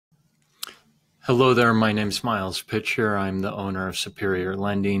Hello there, my name's Miles Pitcher. I'm the owner of Superior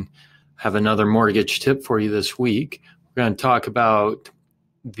Lending. Have another mortgage tip for you this week. We're going to talk about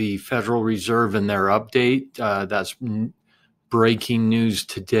the Federal Reserve and their update. That's breaking news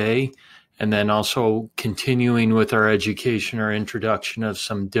today. And then also continuing with our education or introduction of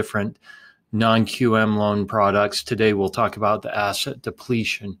some different non-QM loan products. Today we'll talk about the asset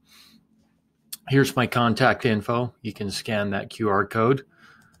depletion. Here's my contact info. You can scan that QR code.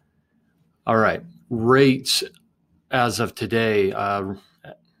 All right, rates as of today,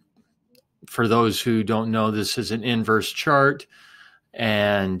 for those who don't know, this is an inverse chart.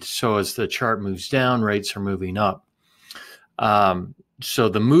 And so as the chart moves down, rates are moving up. So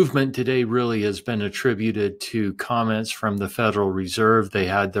the movement today really has been attributed to comments from the Federal Reserve. They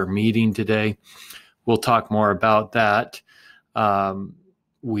had their meeting today. We'll talk more about that.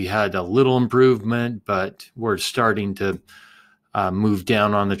 We had a little improvement, but we're starting to move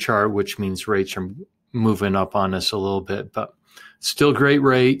down on the chart, which means rates are moving up on us a little bit, but still great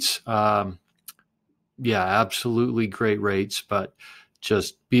rates. Yeah, absolutely great rates, but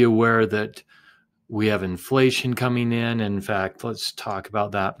just be aware that we have inflation coming in. In fact, let's talk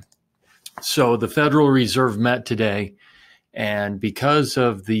about that. So the Federal Reserve met today, and because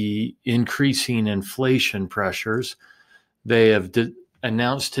of the increasing inflation pressures, they have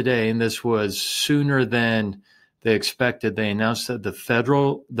announced today, and this was sooner than they expected, they announced that the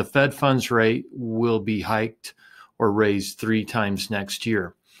Fed funds rate will be hiked or raised 3 times next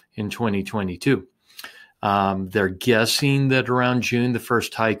year in 2022. They're guessing that around June, the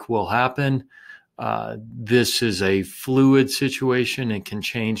first hike will happen. This is a fluid situation. It can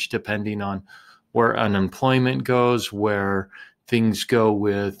change depending on where unemployment goes, where things go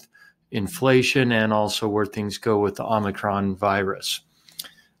with inflation, and also where things go with the Omicron virus.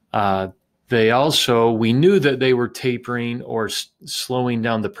 We knew that they were tapering or slowing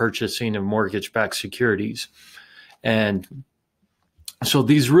down the purchasing of mortgage-backed securities. And so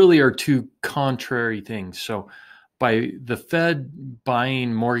these really are two contrary things. So by the Fed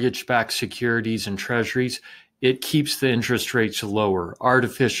buying mortgage-backed securities and treasuries, it keeps the interest rates lower,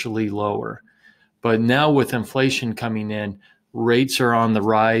 artificially lower. But now with inflation coming in, rates are on the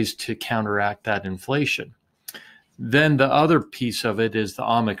rise to counteract that inflation. Then the other piece of it is the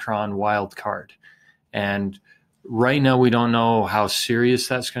Omicron wild card. And right now we don't know how serious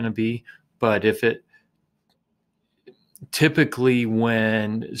that's going to be, but typically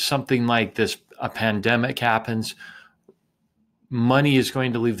when something like this, a pandemic happens, money is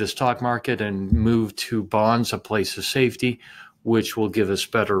going to leave the stock market and move to bonds, a place of safety, which will give us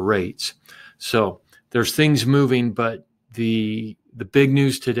better rates. So there's things moving, but the big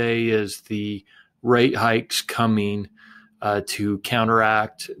news today is the rate hikes coming to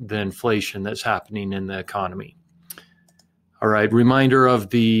counteract the inflation that's happening in the economy. All right, reminder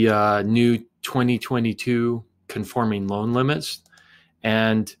of the new 2022 conforming loan limits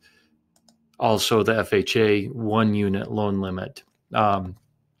and also the FHA 1-unit loan limit.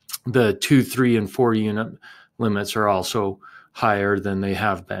 The 2, 3, and 4-unit limits are also higher than they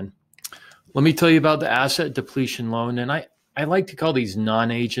have been. Let me tell you about the asset depletion loan, and I like to call these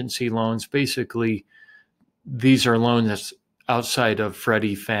non-agency loans. Basically, these are loans that's outside of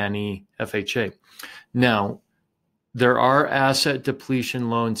Freddie, Fannie, FHA. Now, there are asset depletion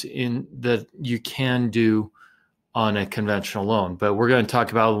loans in that you can do on a conventional loan, but we're going to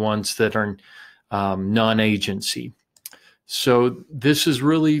talk about the ones that are non-agency. So this is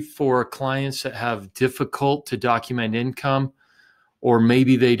really for clients that have difficult to document income, or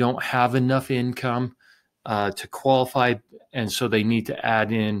maybe they don't have enough income to qualify, and so they need to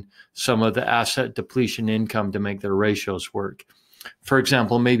add in some of the asset depletion income to make their ratios work. For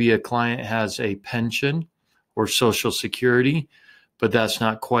example, maybe a client has a pension or Social Security, but that's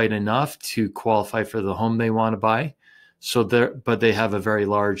not quite enough to qualify for the home they want to buy. But they have a very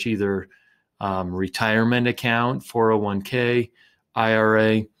large either retirement account, 401k,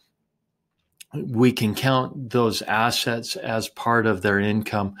 IRA. We can count those assets as part of their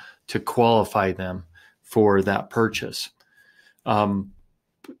income to qualify them for that purchase.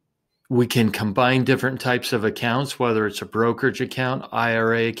 We can combine different types of accounts, whether it's a brokerage account,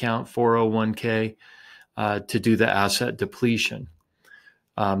 IRA account, 401k, to do the asset depletion.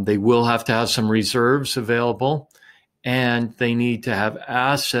 They will have to have some reserves available, and they need to have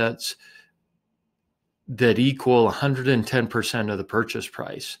assets that equal 110% of the purchase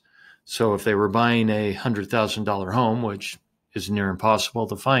price. So if they were buying a $100,000 home, which is near impossible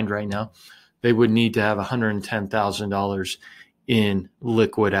to find right now, they would need to have $110,000 in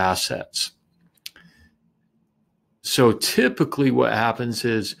liquid assets. So typically what happens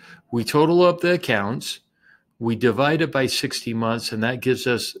is we total up the accounts, we divide it by 60 months, and that gives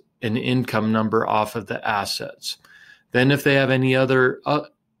us an income number off of the assets. Then if they have any other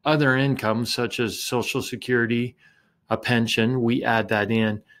income, such as Social Security, a pension, we add that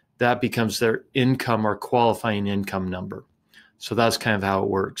in. That becomes their income or qualifying income number. So that's kind of how it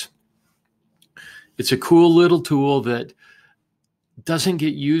works. It's a cool little tool that doesn't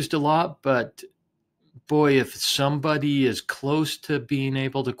get used a lot, but boy, if somebody is close to being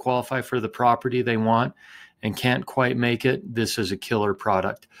able to qualify for the property they want and can't quite make it, this is a killer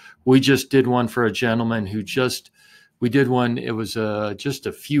product. We just did one for a gentleman who we did one, it was just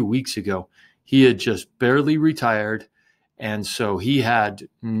a few weeks ago. He had just barely retired, and so he had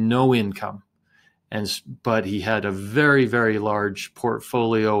no income. But he had a very, very large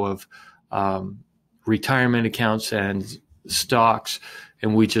portfolio of retirement accounts and stocks,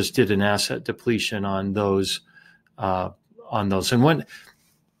 and we just did an asset depletion on those. And when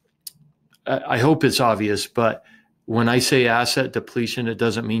I hope it's obvious, but when I say asset depletion, it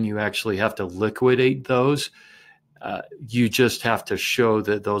doesn't mean you actually have to liquidate those. You just have to show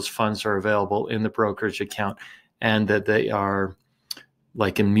that those funds are available in the brokerage account and that they are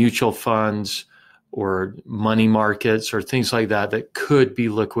like in mutual funds or money markets or things like that that could be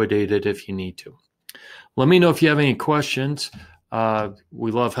liquidated if you need to. Let me know if you have any questions.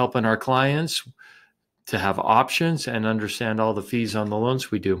 We love helping our clients to have options and understand all the fees on the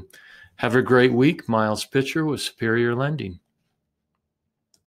loans we do. Have a great week. Miles Pitcher with Superior Lending.